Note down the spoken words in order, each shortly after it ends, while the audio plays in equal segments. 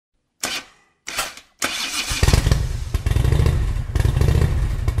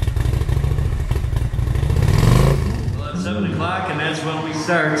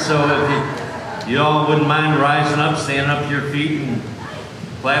start, so if you all wouldn't mind rising up, standing up to your feet and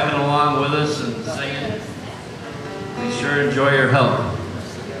clapping along with us and singing, we sure enjoy your help.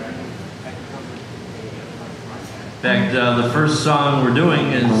 In fact, the first song we're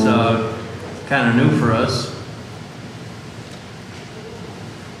doing is kind of new for us.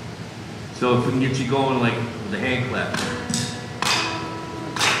 So if we can get you going like with the hand clap.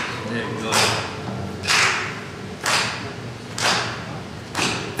 There you go.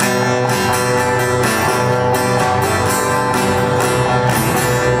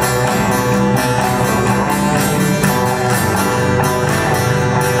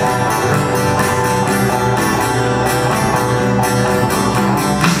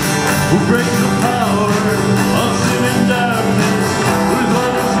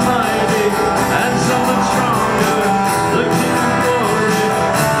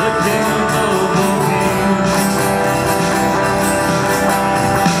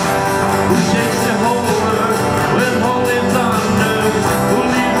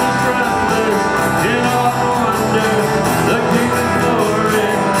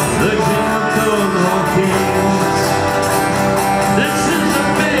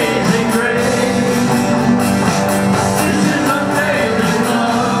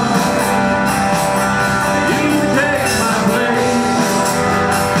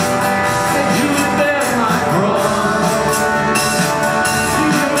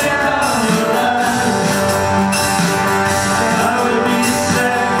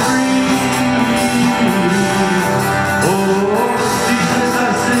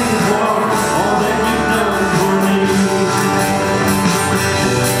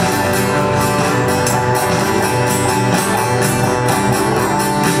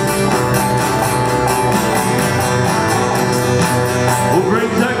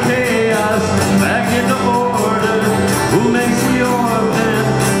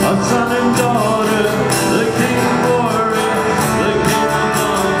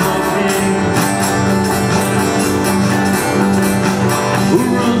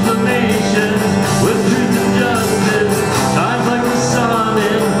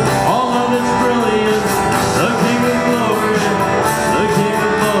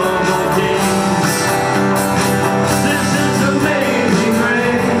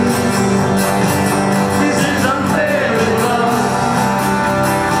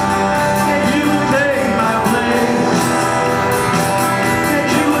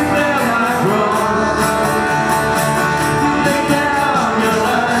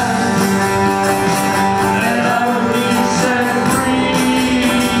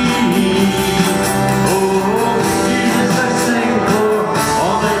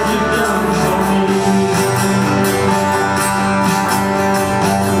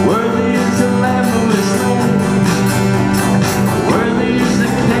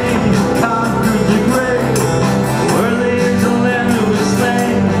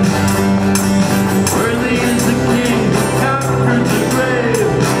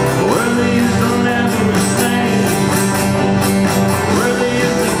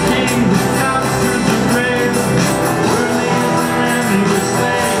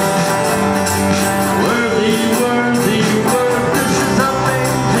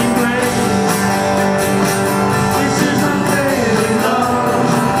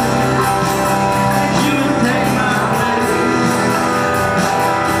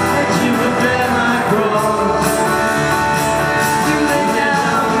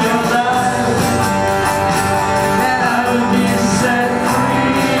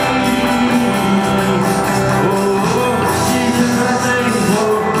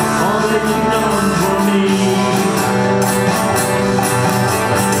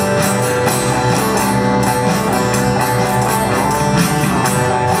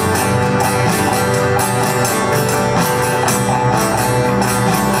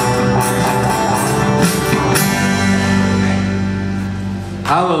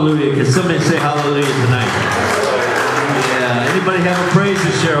 Hallelujah. Can somebody say hallelujah tonight? Yeah. Anybody have a praise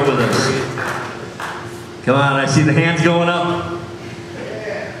to share with us? Come on, I see the hands going up.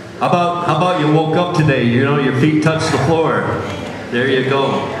 How about you woke up today? You know, your feet touched the floor. There you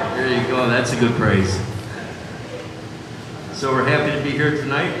go. There you go. That's a good praise. So we're happy to be here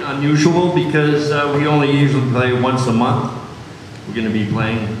tonight. Unusual because we only usually play once a month. We're going to be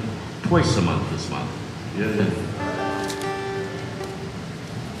playing twice a month this month. Yeah.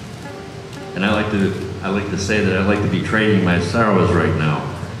 And I like to say that I like to be trading my sorrows right now.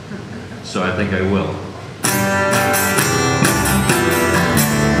 So I think I will.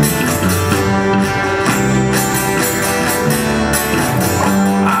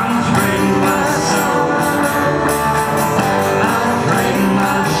 I'm trading my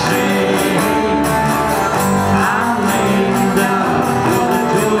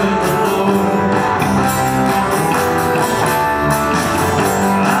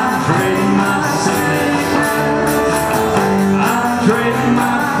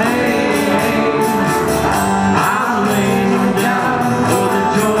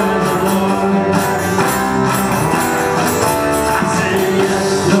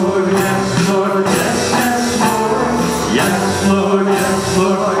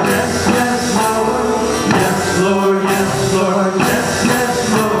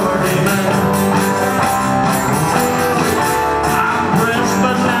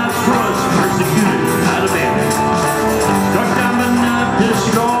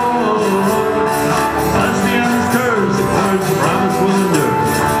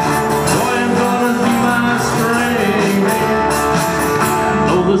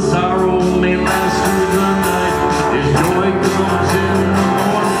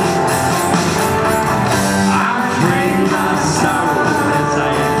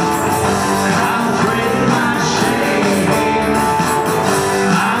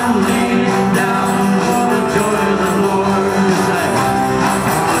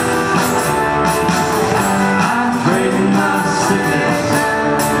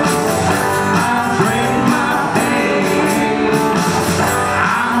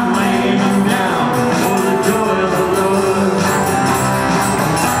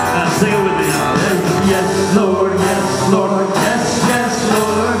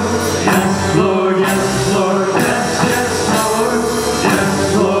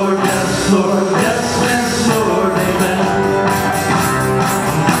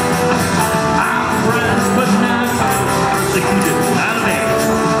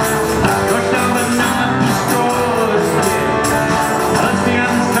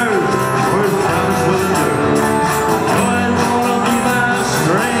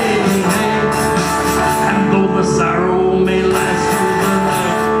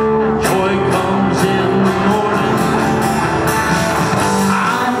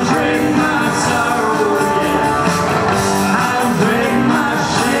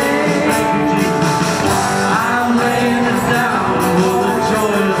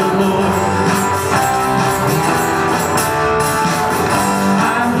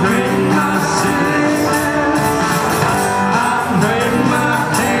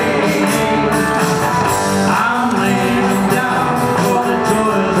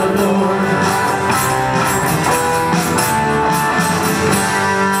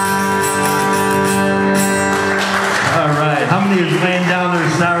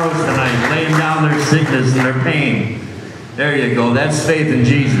sickness and their pain. There you go. That's faith in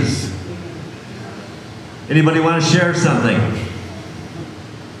Jesus. Anybody want to share something?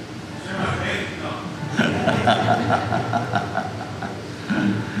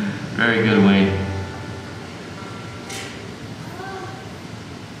 Very good, Wayne.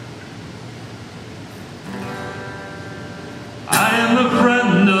 I am a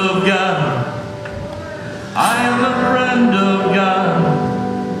friend of God. I am a friend of God.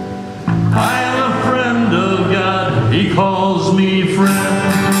 I am a friend of God. He calls me friend.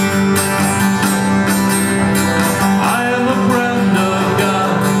 I am a friend of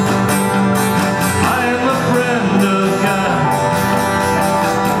God. I am a friend of God.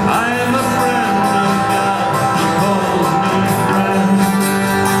 I am a friend of God. He calls me friend.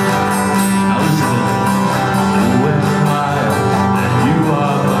 Now listen to me. When I that you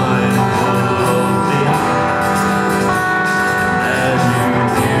are mindful of me, that you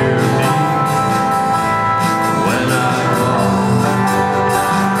hear me when I call.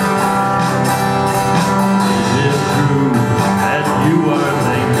 Is it true that you are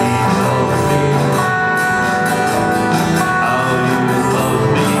thinking of me? How you love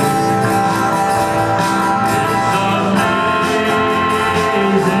me?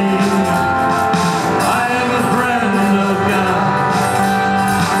 It's amazing. I am a friend of God.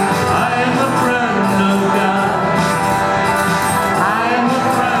 I am a friend of God. I am a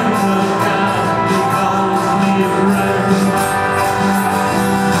friend of God. He calls me friend.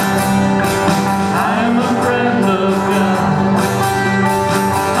 I am a friend of God.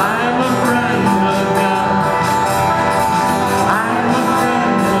 I am a friend of God. I am a friend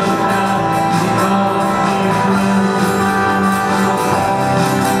of God. He calls me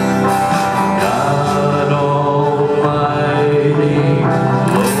friend. God Almighty, Lord of glory, you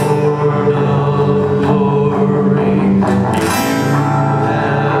have called me friend. God Almighty,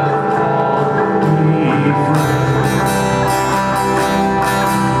 Lord of glory, you have called me friend.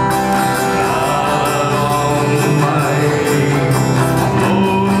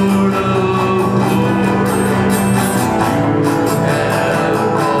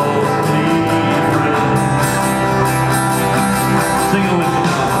 Sing it with me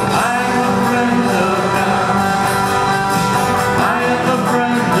now. I am a friend of God. I am a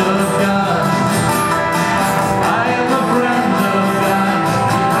friend of God. I am a friend of God.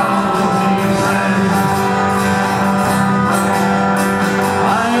 He calls me friend.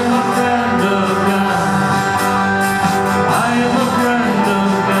 I am a friend of God. I am a friend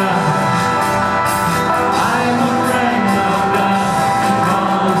of God. I am a friend of God. He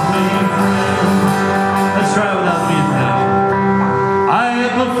calls me friend. Let's try it without music now. I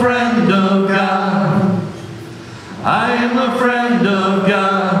am a friend of God. I am a friend of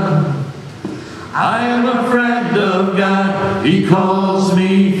God. I am a friend of God. He calls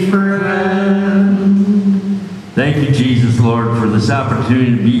me friend. Thank you, Jesus, Lord, for this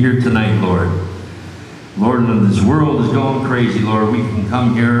opportunity to be here tonight, Lord. Lord, and this world is going crazy, Lord. We can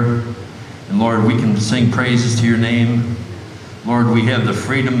come here, and Lord, we can sing praises to your name. Lord, we have the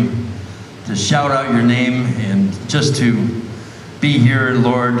freedom to shout out your name and just to be here,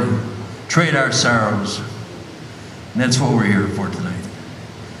 Lord, trade our sorrows. And that's what we're here for tonight.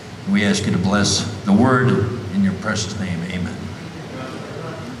 And we ask you to bless the word in your precious name. Amen.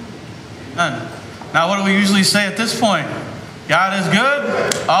 Amen. Now, what do we usually say at this point? God is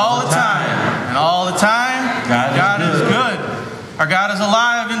good all the time. And all the time, God is good. Our God is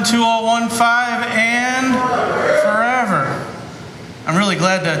alive in 2015 and forever. I'm really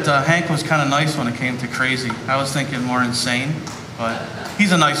glad that Hank was kind of nice when it came to crazy. I was thinking more insane, but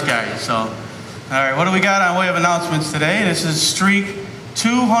he's a nice guy. So, all right, what do we got on way of announcements today? This is streak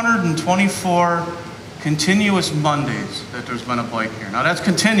 224 continuous Mondays that there's been a bike here. Now, that's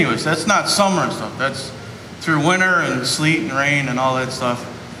continuous. That's not summer and stuff. That's through winter and sleet and rain and all that stuff.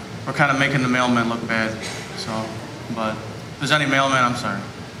 We're kind of making the mailmen look bad. So, but if there's any mailmen, I'm sorry.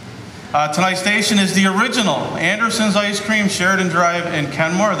 Tonight's station is the original Anderson's Ice Cream, Sheridan Drive in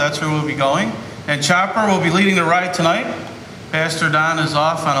Kenmore. That's where we'll be going. And Chopper will be leading the ride tonight. Pastor Don is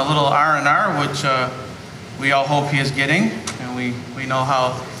off on a little R&R, which we all hope he is getting. And we know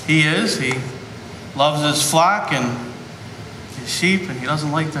how he is. He loves his flock and his sheep, and he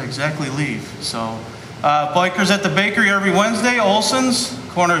doesn't like to exactly leave. So, bikers at the bakery every Wednesday, Olson's,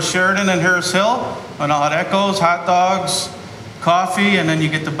 corner of Sheridan and Harris Hill. I know how that goes. Hot dogs, coffee, and then you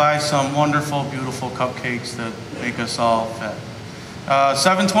get to buy some wonderful, beautiful cupcakes that make us all fat.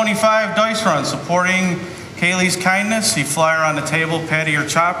 725 Dice Run, supporting Kaylee's Kindness. See flyer on the table, Patty or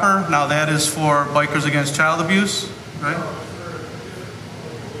Chopper. Now that is for Bikers Against Child Abuse, right?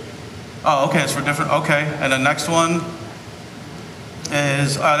 Oh, okay, it's for different, okay. And the next one,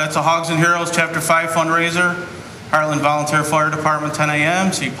 is, that's a Hogs and Heroes Chapter 5 fundraiser. Heartland Volunteer Fire Department, 10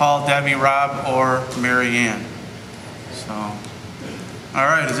 a.m. See Paul, Debbie, Rob, or Mary Ann. So, all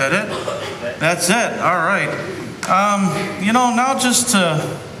right, is that it? That's it, all right. Now just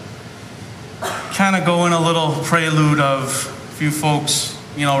to kind of go in a little prelude of a few folks,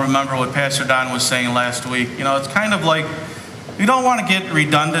 remember what Pastor Don was saying last week. It's kind of like, we don't want to get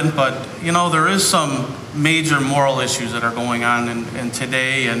redundant, but, there is some major moral issues that are going on in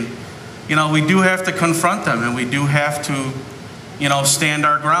today, and, we do have to confront them, and we do have to, stand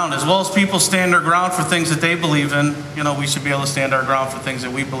our ground. As well as people stand their ground for things that they believe in, we should be able to stand our ground for things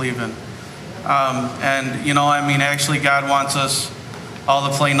that we believe in. Actually, God wants us all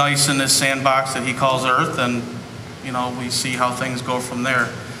to play nice in this sandbox that he calls Earth, and, we see how things go from there.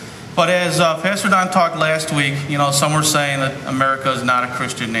 But as Pastor Don talked last week, some were saying that America is not a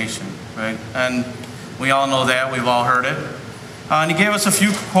Christian nation, right? And we all know that. We've all heard it. And he gave us a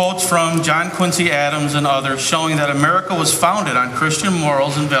few quotes from John Quincy Adams and others showing that America was founded on Christian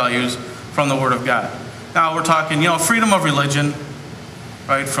morals and values from the Word of God. Now, we're talking, freedom of religion,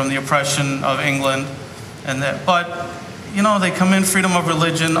 right, from the oppression of England. And that, but, they come in freedom of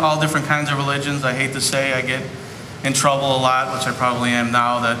religion, all different kinds of religions. I hate to say I get in trouble a lot, which I probably am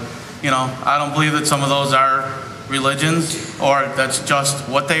now, that, I don't believe that some of those are religions, or that's just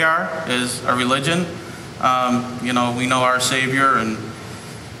what they are, is a religion. We know our Savior, and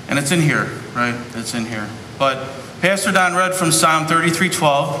it's in here, right? It's in here. But Pastor Don read from Psalm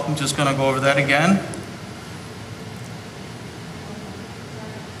 33:12. I'm just going to go over that again.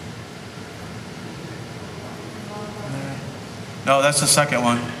 No, that's the second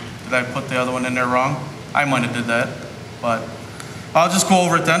one. Did I put the other one in there wrong? I might have did that, but I'll just go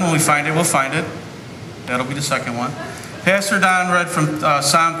over it then. When we find it, we'll find it. That'll be the second one. Pastor Don read from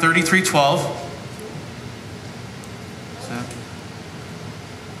Psalm 33:12.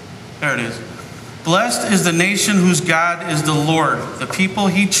 There it is. Blessed is the nation whose God is the Lord, the people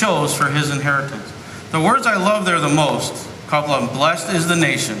he chose for his inheritance. The words I love there the most, a couple of them. Blessed is the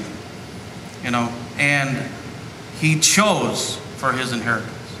nation, and he chose for his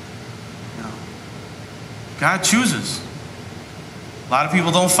inheritance. God chooses. A lot of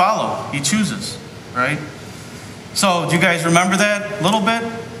people don't follow. He chooses, right? So, do you guys remember that a little bit?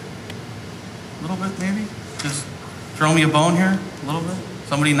 A little bit, maybe? Just throw me a bone here, a little bit.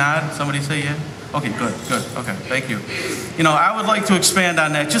 Somebody nod, somebody say yeah. Okay, good, okay, thank you. I would like to expand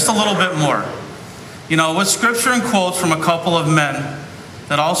on that just a little bit more. With scripture and quotes from a couple of men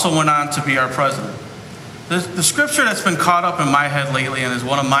that also went on to be our president. The scripture that's been caught up in my head lately and is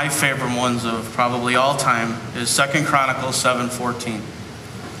one of my favorite ones of probably all time is 2 Chronicles 7:14.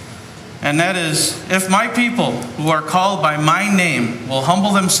 And that is, if my people who are called by my name will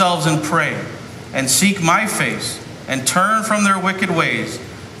humble themselves and pray and seek my face and turn from their wicked ways,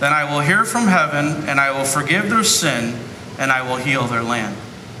 then I will hear from heaven and I will forgive their sin and I will heal their land.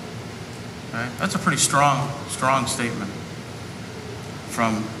 Right? That's a pretty strong statement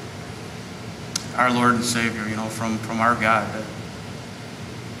from our Lord and Savior, from our God. That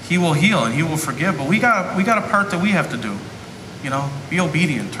he will heal and he will forgive, but we got a part that we have to do. Be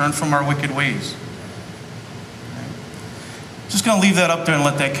obedient, turn from our wicked ways. Right? Just going to leave that up there and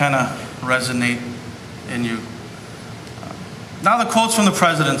let that kind of resonate in you. Now the quotes from the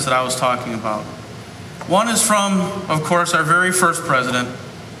presidents that I was talking about. One is from, of course, our very first president,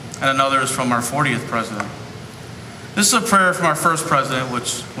 and another is from our 40th president. This is a prayer from our first president,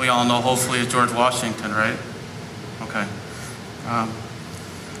 which we all know hopefully is George Washington, right? Okay.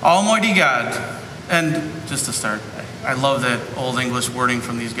 Almighty God, and just to start, I love that old English wording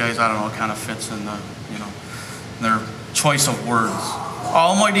from these guys. I don't know, it kind of fits in their choice of words.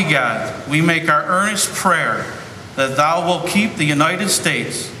 Almighty God, we make our earnest prayer that thou wilt keep the United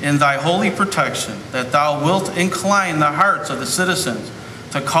States in thy holy protection, that thou wilt incline the hearts of the citizens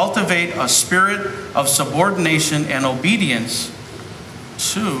to cultivate a spirit of subordination and obedience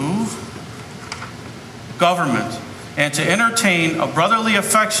to government, and to entertain a brotherly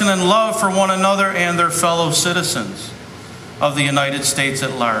affection and love for one another and their fellow citizens of the United States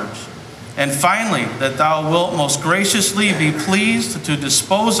at large. And finally, that thou wilt most graciously be pleased to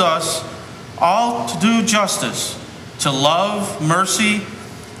dispose us all to do justice, to love, mercy,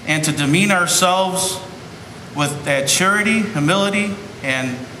 and to demean ourselves with that charity, humility,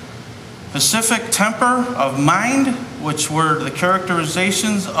 and pacific temper of mind, which were the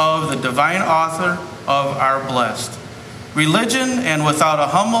characterizations of the divine author of our blessed religion, and without a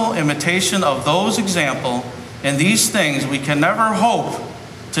humble imitation of those example in these things, we can never hope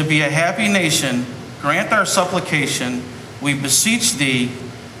to be a happy nation. Grant our supplication, we beseech thee,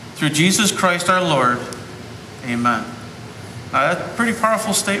 through Jesus Christ our Lord. Amen. Now, that's a pretty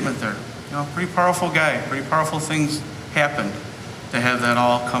powerful statement there. You know, pretty powerful guy. Pretty powerful things happened to have that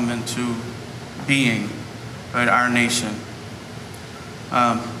all come into being, right, our nation.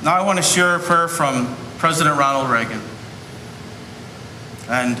 Now I want to share a prayer from President Ronald Reagan.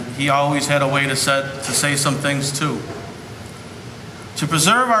 And he always had a way to say some things too. To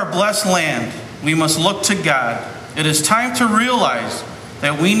preserve our blessed land, we must look to God. It is time to realize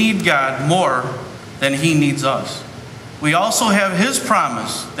that we need God more than He needs us. We also have His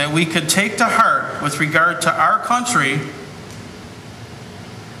promise that we could take to heart with regard to our country,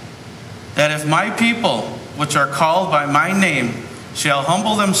 that if my people, which are called by my name, shall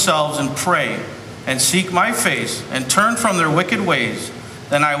humble themselves and pray and seek my face and turn from their wicked ways,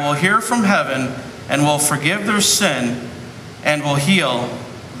 then I will hear from heaven and will forgive their sin and will heal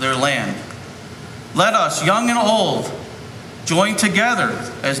their land. Let us, young and old, join together,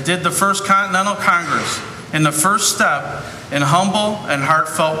 as did the First Continental Congress, in the first step in humble and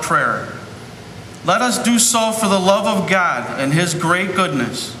heartfelt prayer. Let us do so for the love of God and His great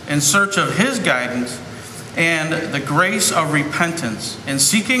goodness, in search of His guidance and the grace of repentance, in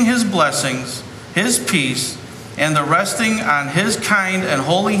seeking His blessings, His peace, and the resting on His kind and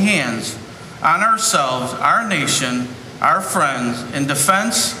holy hands on ourselves, our nation, our friends, in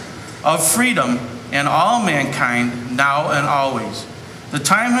defense of freedom and all mankind, now and always. The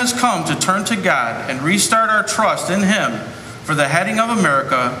time has come to turn to God and restart our trust in Him for the heading of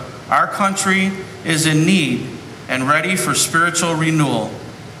America. Our country is in need and ready for spiritual renewal.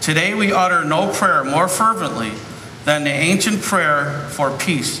 Today we utter no prayer more fervently than the ancient prayer for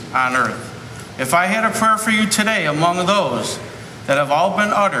peace on earth. If I had a prayer for you today among those that have all been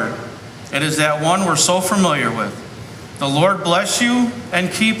uttered, it is that one we're so familiar with. The Lord bless you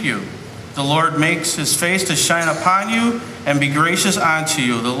and keep you. The Lord makes His face to shine upon you and be gracious unto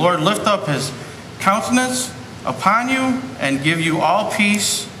you. The Lord lift up His countenance upon you and give you all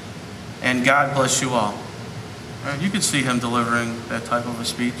peace, and God bless you all. Right? You could see him delivering that type of a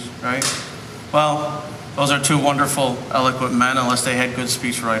speech, right? Well, those are two wonderful, eloquent men, unless they had good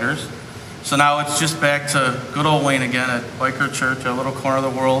speech writers. So now it's just back to good old Wayne again at Biker Church, a little corner of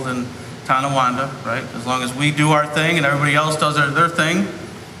the world in Tonawanda, right? As long as we do our thing and everybody else does their thing,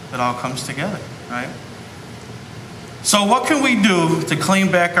 it all comes together, right? So what can we do to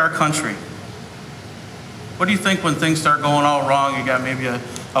claim back our country? What do you think when things start going all wrong? You got maybe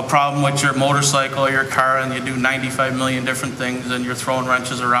a problem with your motorcycle or your car, and you do 95 million different things, and you're throwing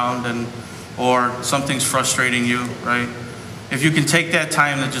wrenches around, or something's frustrating you, right? If you can take that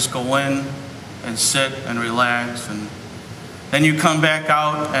time to just go in and sit and relax, and then you come back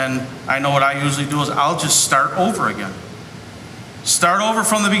out, and I know what I usually do is I'll just start over again. Start over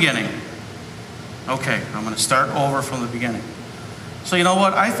from the beginning. Okay, I'm going to start over from the beginning. So you know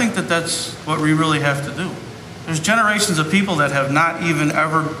what? I think that that's what we really have to do. There's generations of people that have not even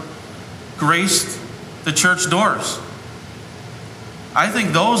ever graced the church doors. I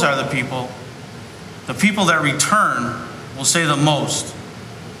think those are the people that return will say the most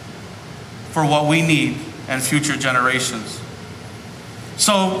for what we need and future generations.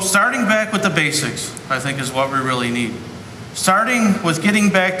 So starting back with the basics, I think, is what we really need. Starting with getting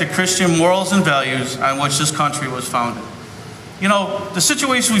back to Christian morals and values on which this country was founded. You know, the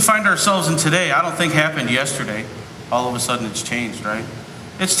situation we find ourselves in today, I don't think happened yesterday. All of a sudden it's changed, right?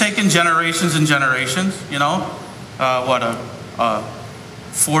 It's taken generations and generations, you know. A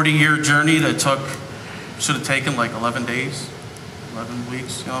 40-year journey that should have taken like 11 days, 11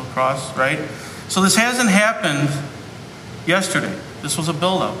 weeks, you know, across, right? So this hasn't happened yesterday. This was a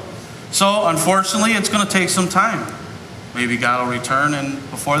buildup. So unfortunately, it's going to take some time. Maybe God will return, and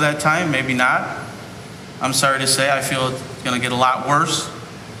before that time, maybe not. I'm sorry to say, I feel it's going to get a lot worse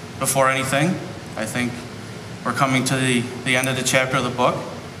before anything. I think we're coming to the end of the chapter of the book.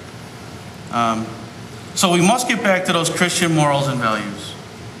 So we must get back to those Christian morals and values.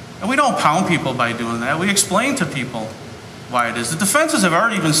 And we don't pound people by doing that. We explain to people why it is. The defenses have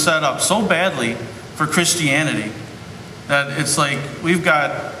already been set up so badly for Christianity that it's like we've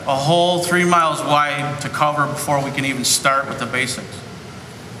got a whole 3 miles wide to cover before we can even start with the basics.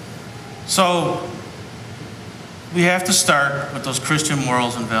 So we have to start with those Christian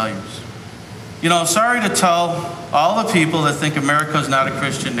morals and values. You know, sorry to tell all the people that think America is not a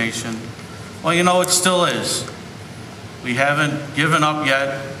Christian nation. Well, you know, it still is. We haven't given up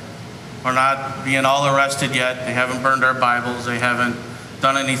yet. We're not being all arrested yet. They haven't burned our Bibles. They haven't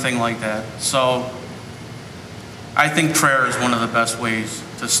done anything like that. So I think prayer is one of the best ways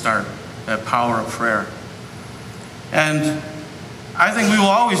to start, that power of prayer. And I think we will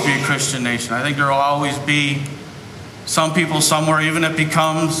always be a Christian nation. I think there will always be some people somewhere, even if it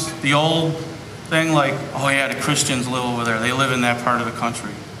becomes the old thing like, oh yeah, the Christians live over there. They live in that part of the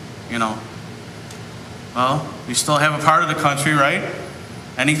country, you know. Well, we still have a part of the country, right?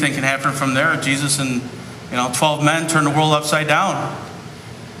 Anything can happen from there. Jesus and 12 men turned the world upside down.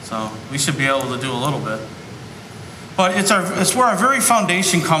 So we should be able to do a little bit. But it's where our very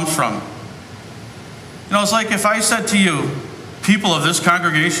foundation comes from. It's like if I said to you, people of this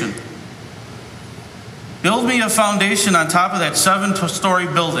congregation, build me a foundation on top of that 7-story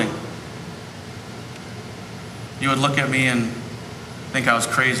building. You would look at me and think I was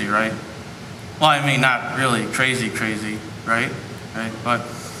crazy, right? Well, I mean, not really crazy, right? But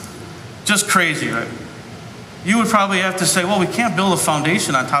just crazy, right? You would probably have to say, well, we can't build a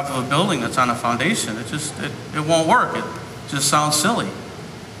foundation on top of a building that's on a foundation. It won't work. It just sounds silly.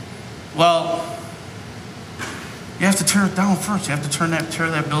 Well, you have to tear it down first. You have to tear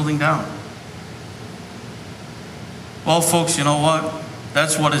that building down. Well, folks, you know what?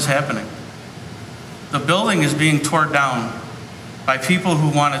 That's what is happening. The building is being torn down by people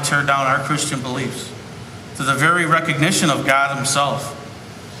who want to tear down our Christian beliefs, to the very recognition of God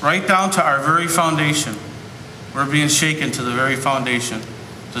himself, right down to our very foundation. We're being shaken to the very foundation.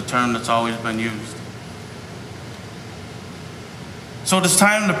 It's a term that's always been used. So it's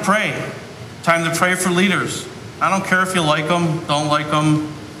time to pray. Time to pray for leaders. I don't care if you like them, don't like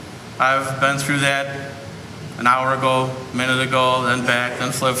them. I've been through that an hour ago, a minute ago, then back,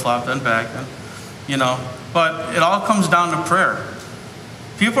 then flip-flop, then back. But it all comes down to prayer.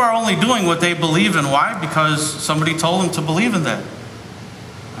 People are only doing what they believe in. Why? Because somebody told them to believe in that.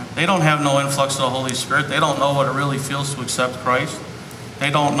 They don't have no influx of the Holy Spirit. They don't know what it really feels to accept Christ. They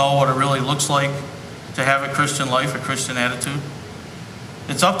don't know what it really looks like to have a Christian life, a Christian attitude.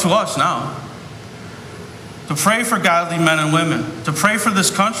 It's up to us now to pray for godly men and women, to pray for this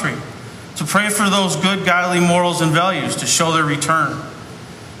country, to pray for those good godly morals and values to show their return,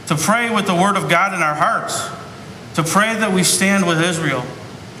 to pray with the Word of God in our hearts, to pray that we stand with Israel,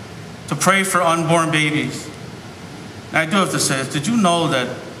 to pray for unborn babies. And I do have to say this. Did you know that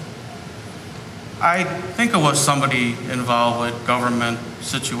I think it was somebody involved with government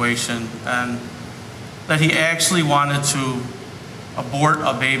situation, and that he actually wanted to abort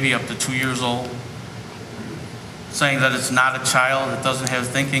a baby up to 2 years old, saying that it's not a child, it doesn't have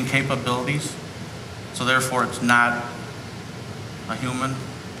thinking capabilities, so therefore it's not a human.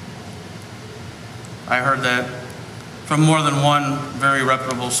 I heard that from more than one very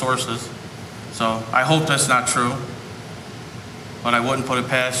reputable sources. So I hope that's not true, but I wouldn't put it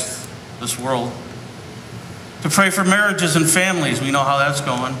past this world. To pray for marriages and families. We know how that's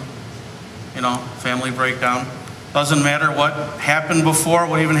going. Family breakdown. Doesn't matter what happened before,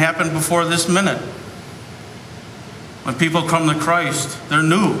 what even happened before this minute. When people come to Christ, they're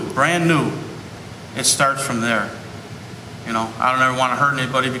new, brand new. It starts from there. I don't ever want to hurt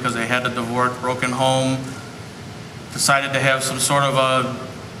anybody because they had a divorce, broken home, decided to have some sort of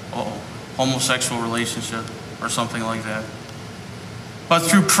a homosexual relationship or something like that. But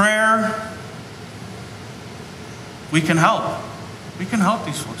through prayer, we can help. We can help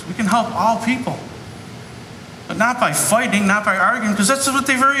these folks. We can help all people. But not by fighting, not by arguing, because that's what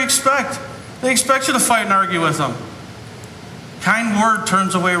they very expect. They expect you to fight and argue with them. Kind word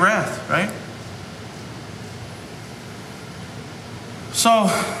turns away wrath, right? So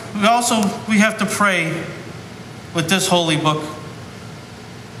we have to pray with this holy book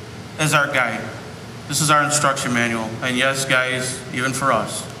as our guide. This is our instruction manual. And yes, guys, even for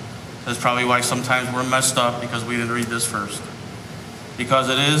us, that's probably why sometimes we're messed up, because we didn't read this first. Because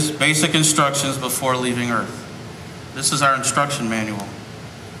it is basic instructions before leaving earth. This is our instruction manual.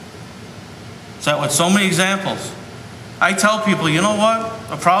 So with so many examples, I tell people, you know what?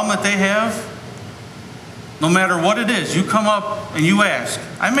 A problem that they have, no matter what it is, you come up and you ask.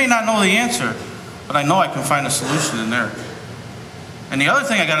 I may not know the answer, but I know I can find a solution in there. And the other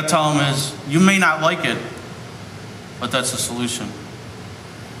thing I got to tell them is, you may not like it, but that's the solution.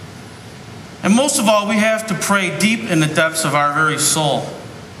 And most of all, we have to pray deep in the depths of our very soul.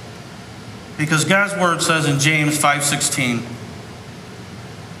 Because God's word says in James 5:16,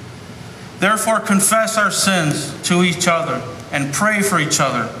 therefore confess our sins to each other and pray for each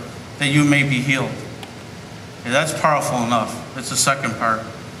other that you may be healed. Okay, that's powerful enough. It's the second part.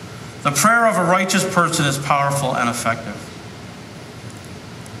 The prayer of a righteous person is powerful and effective.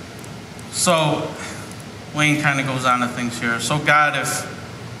 So Wayne kind of goes on to things here. So God, if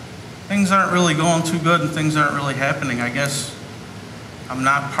things aren't really going too good and things aren't really happening, I guess I'm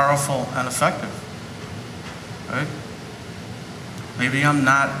not powerful and effective, right? Maybe I'm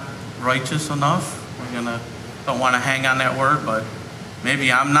not righteous enough. Don't want to hang on that word, but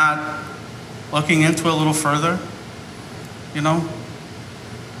maybe I'm not looking into it a little further.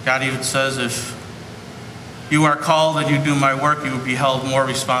 God even says, if you are called and you do my work, you will be held more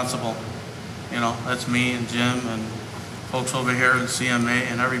responsible. You know, that's me and Jim and folks over here in CMA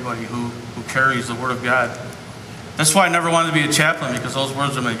and everybody who carries the Word of God. That's why I never wanted to be a chaplain, because those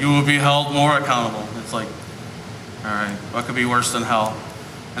words are meant, you will be held more accountable. It's like, all right, what could be worse than hell?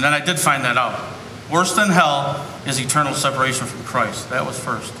 And then I did find that out. Worse than hell is eternal separation from Christ. That was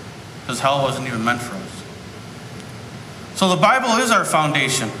first, because hell wasn't even meant for us. So the Bible is our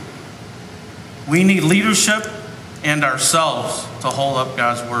foundation. We need leadership and ourselves to hold up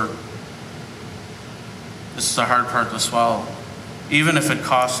God's Word. This is the hard part to swallow, even if it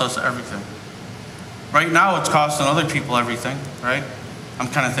costs us everything. Right now, it's costing other people everything, right? I'm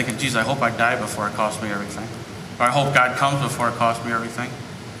kind of thinking, geez, I hope I die before it costs me everything. Or I hope God comes before it costs me everything.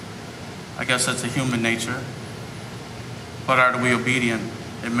 I guess that's a human nature. But are we obedient?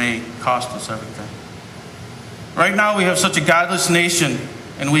 It may cost us everything. Right now, we have such a godless nation,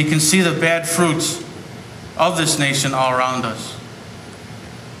 and we can see the bad fruits of this nation all around us.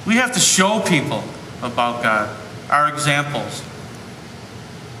 We have to show people about God, our examples.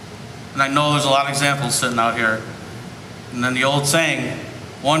 And I know there's a lot of examples sitting out here. And then the old saying,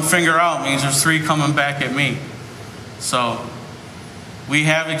 one finger out means there's three coming back at me. So we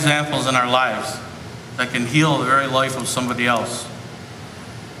have examples in our lives that can heal the very life of somebody else.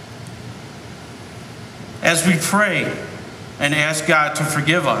 As we pray and ask God to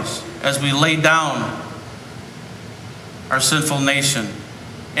forgive us, as we lay down our sinful nation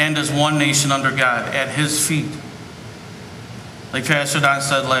and as one nation under God at His feet. Like Pastor Don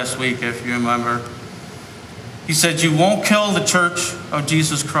said last week, if you remember, he said, you won't kill the church of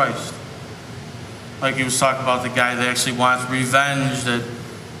Jesus Christ. Like he was talking about the guy that actually wants revenge, that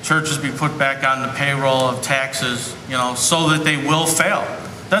churches be put back on the payroll of taxes, you know, so that they will fail.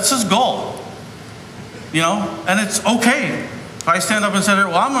 That's his goal. You know, and it's okay. If I stand up and say,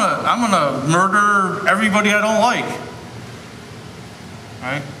 well, I'm gonna murder everybody I don't like.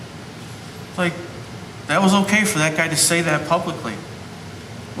 Right? Like, that was okay for that guy to say that publicly.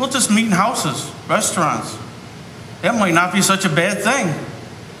 We'll just meet in houses, restaurants. That might not be such a bad thing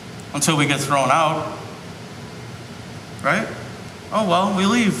until we get thrown out. Right? Oh, well, we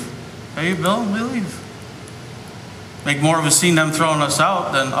leave. Hey, Bill, we leave. Make more of a scene them throwing us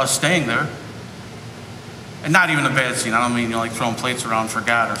out than us staying there. And not even a bad scene. I don't mean, you know, like throwing plates around for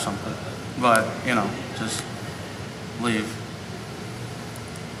God or something. But, you know, just leave.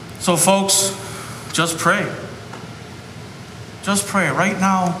 So, folks, just pray. Just pray. Right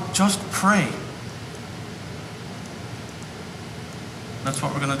now, just pray. That's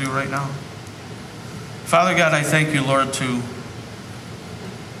what we're going to do right now. Father God, I thank you, Lord, to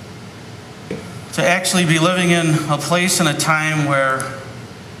actually be living in a place and a time where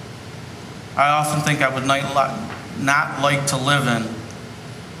I often think I would not like to live in,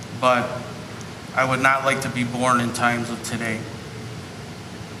 but I would not like to be born in times of today.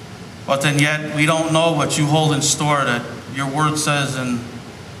 But then yet, we don't know what you hold in store. That your word says, and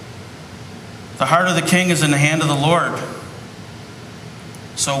the heart of the king is in the hand of the Lord.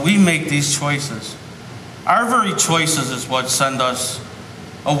 So we make these choices. Our very choices is what send us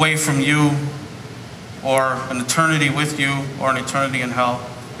away from you, or an eternity with you, or an eternity in hell.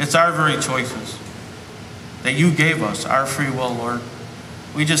 It's our very choices that you gave us, our free will, Lord.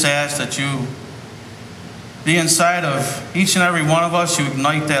 We just ask that you be inside of each and every one of us. You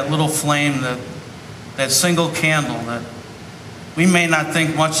ignite that little flame, that single candle that we may not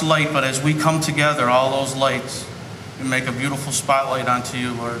think much light, but as we come together, all those lights, we make a beautiful spotlight onto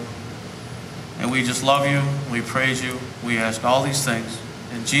you, Lord. And we just love you. We praise you. We ask all these things.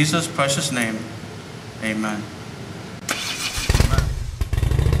 In Jesus' precious name, amen.